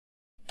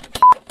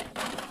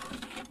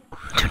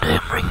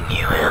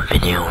you a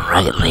video on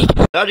Rocket League.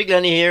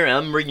 Lenny here,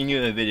 I'm bringing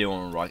you a video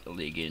on Rocket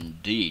League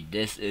indeed.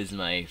 This is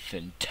my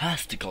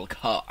fantastical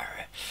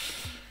car.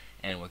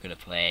 And we're gonna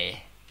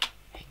play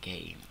a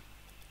game.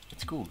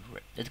 Let's go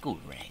ranked. Let's go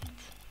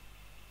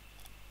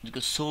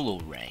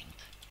solo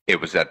ranked. It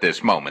was at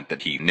this moment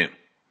that he knew.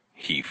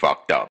 He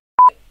fucked up.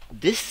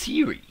 This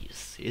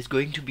series is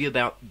going to be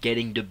about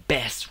getting the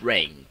best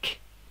rank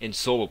in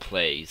solo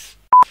plays.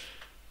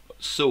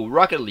 So,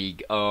 Rocket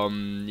League,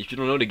 if you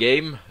don't know the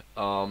game,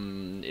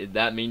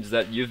 that means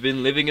that you've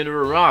been living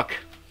under a rock.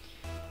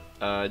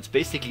 It's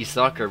basically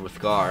soccer with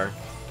car,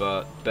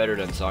 but better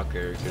than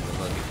soccer, because I'm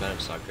not a big fan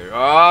of soccer.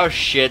 Oh,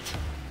 shit!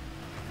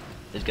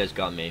 This guy's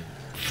got me.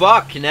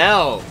 Fucking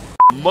hell!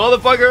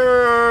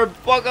 Motherfucker!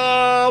 Fuck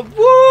up!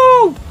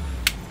 Woo!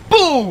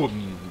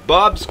 Boom!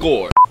 Bob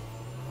score.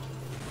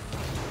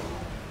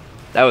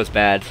 That was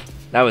bad.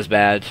 That was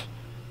bad.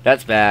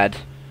 That's bad.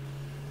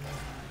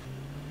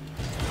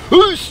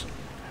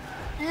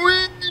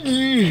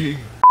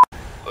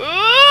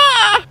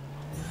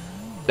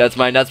 That's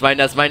mine, that's mine,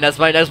 that's mine, that's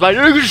mine, that's mine.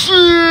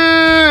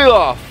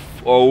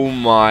 Oh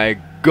my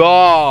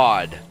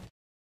god.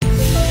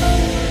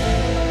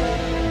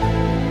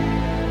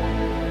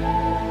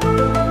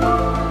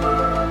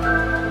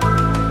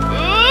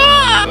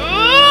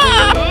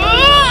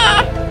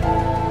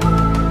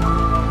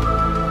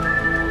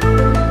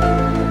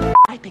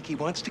 I think he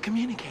wants to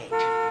communicate.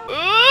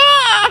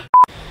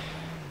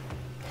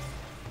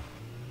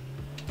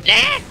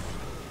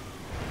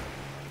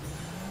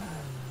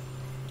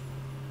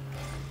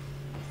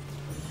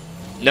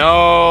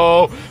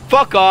 No!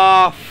 Fuck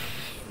off!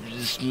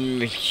 Some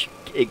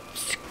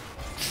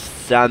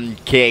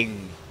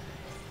king.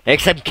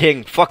 XM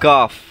king, fuck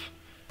off.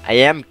 I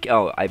am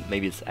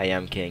maybe it's I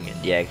am king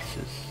and the X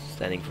is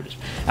standing for this.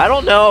 I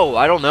don't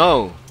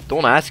know.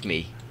 Don't ask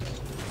me.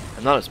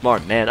 I'm not a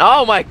smart man.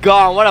 Oh my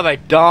god, what have I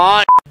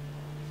done?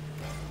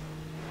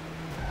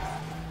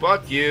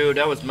 Fuck you,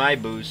 that was my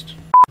boost.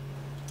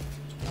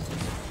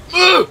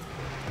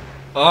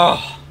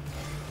 Oh.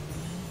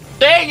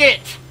 Dang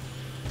it!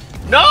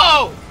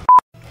 No!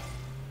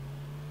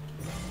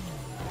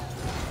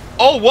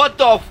 Oh, what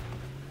the f—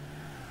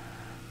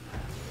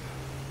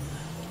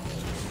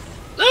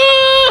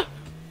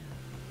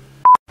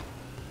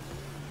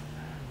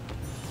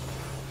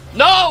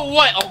 No,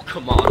 what? Oh,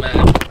 come on,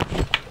 man.